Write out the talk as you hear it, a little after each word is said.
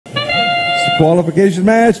Qualification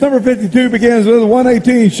match number 52 begins with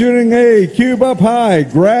 118 shooting a cube up high,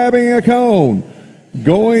 grabbing a cone,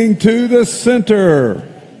 going to the center.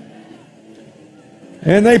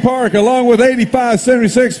 And they park along with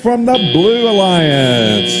 85-76 from the Blue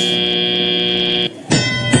Alliance.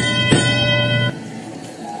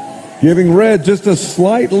 Giving red just a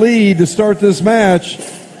slight lead to start this match.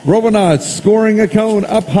 Robonauts scoring a cone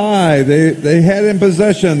up high. They had in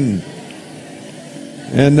possession.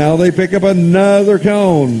 And now they pick up another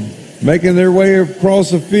cone, making their way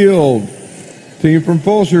across the field. Team from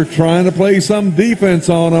Fulshear trying to play some defense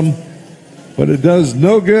on them, but it does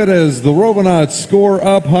no good as the Robonauts score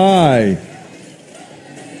up high.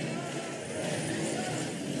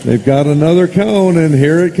 They've got another cone, and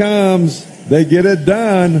here it comes. They get it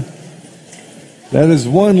done. That is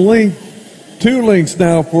one link, 2 links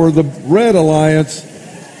now for the Red Alliance.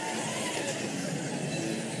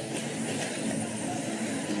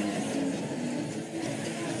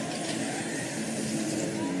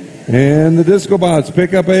 And the DiscoBots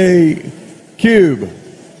pick up a cube.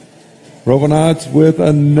 Robonauts with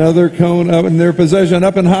another cone up in their possession.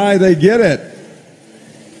 Up and high, they get it.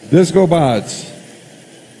 DiscoBots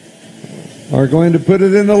are going to put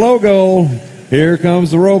it in the logo. Here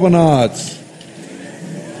comes the Robonauts.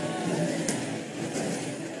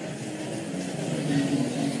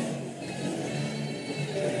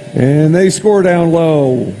 And they score down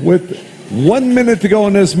low with 1 minute to go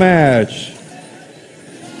in this match.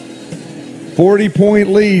 40-point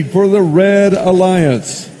lead for the Red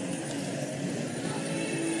Alliance.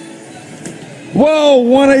 Whoa,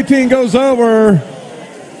 118 goes over.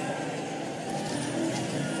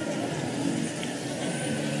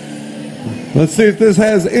 Let's see if this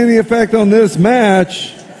has any effect on this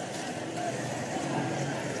match.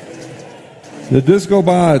 The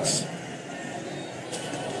DiscoBots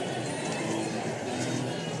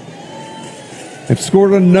have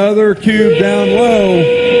scored another cube down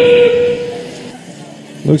low.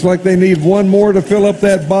 Looks like they need one more to fill up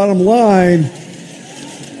that bottom line.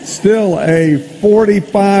 Still a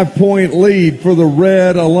 45-point lead for the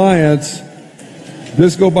Red Alliance.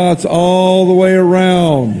 DiscoBots all the way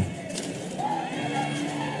around.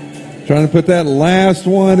 Trying to put that last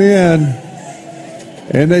one in.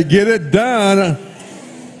 And they get it done.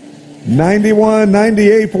 91,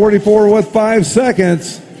 98, 44 with 5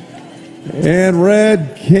 seconds. And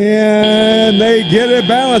Red, can they get it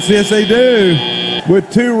balanced? Yes, they do.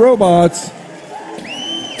 With 2 robots.